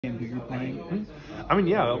and who you're playing? I mean,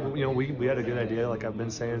 yeah, we had a good idea. Like I've been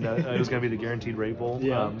saying, that it was going to be the Guaranteed Rate Bowl.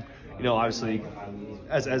 Yeah. Obviously,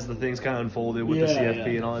 as the things kind of unfolded with the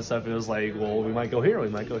CFP and all that stuff, it was like, well, we might go here,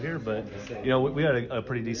 but we had a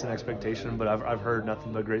pretty decent expectation. But I've heard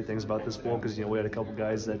nothing but great things about this bowl because we had a couple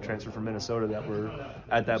guys that transferred from Minnesota that were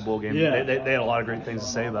at that bowl game. Yeah. They had a lot of great things to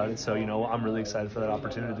say about it. So I'm really excited for that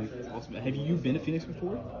opportunity. Awesome. Have you been to Phoenix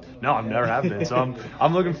before? No, I've never have been. So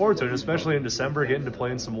I'm looking forward to it, especially in December, getting to play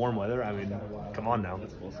in some warm weather. I mean, come on now.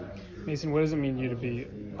 That's awesome. Mason, what does it mean to you to be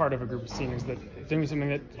part of a group of seniors that doing something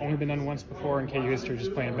that's only been done once before in KU history,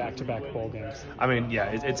 just playing back-to-back bowl games? I mean, yeah,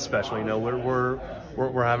 it's special.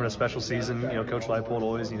 We're having a special season. Coach Leipold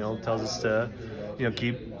always tells us to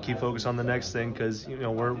keep focused on the next thing because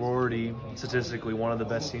we're already statistically one of the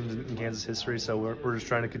best teams in Kansas history. So we're just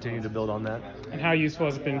trying to continue to build on that. And how useful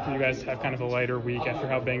has it been for you guys to have kind of a lighter week after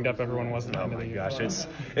how banged up everyone was at the end of the year? Oh my gosh,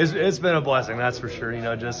 it's been a blessing, that's for sure.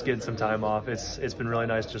 Just getting some time off. It's been really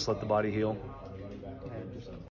nice to just let the body heal.